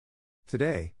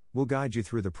Today, we'll guide you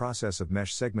through the process of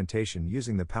mesh segmentation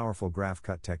using the powerful graph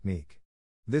cut technique.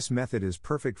 This method is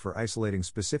perfect for isolating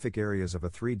specific areas of a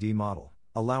 3D model,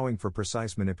 allowing for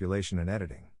precise manipulation and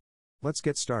editing. Let's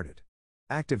get started.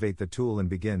 Activate the tool and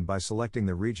begin by selecting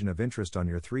the region of interest on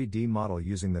your 3D model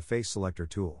using the Face Selector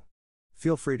tool.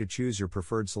 Feel free to choose your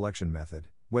preferred selection method,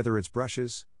 whether it's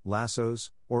brushes,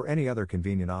 lassos, or any other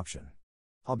convenient option.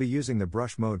 I'll be using the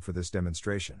brush mode for this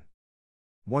demonstration.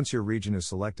 Once your region is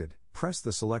selected, press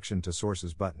the Selection to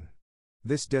Sources button.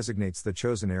 This designates the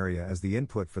chosen area as the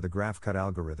input for the graph cut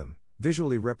algorithm,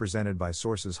 visually represented by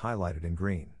sources highlighted in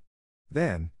green.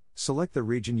 Then, select the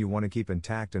region you want to keep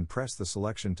intact and press the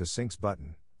Selection to Sinks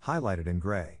button, highlighted in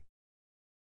gray.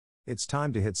 It's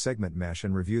time to hit Segment Mesh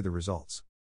and review the results.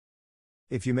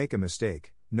 If you make a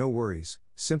mistake, no worries,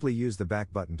 simply use the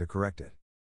back button to correct it.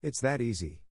 It's that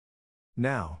easy.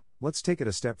 Now, let's take it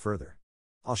a step further.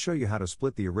 I'll show you how to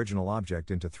split the original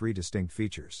object into 3 distinct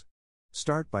features.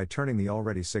 Start by turning the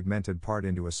already segmented part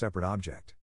into a separate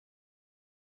object.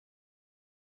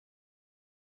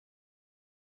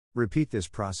 Repeat this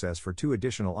process for 2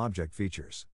 additional object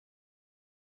features.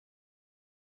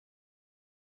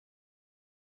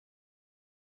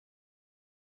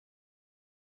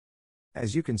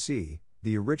 As you can see,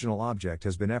 the original object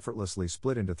has been effortlessly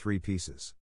split into 3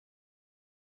 pieces.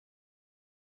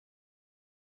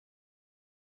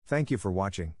 Thank you for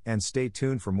watching, and stay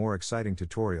tuned for more exciting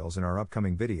tutorials in our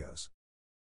upcoming videos.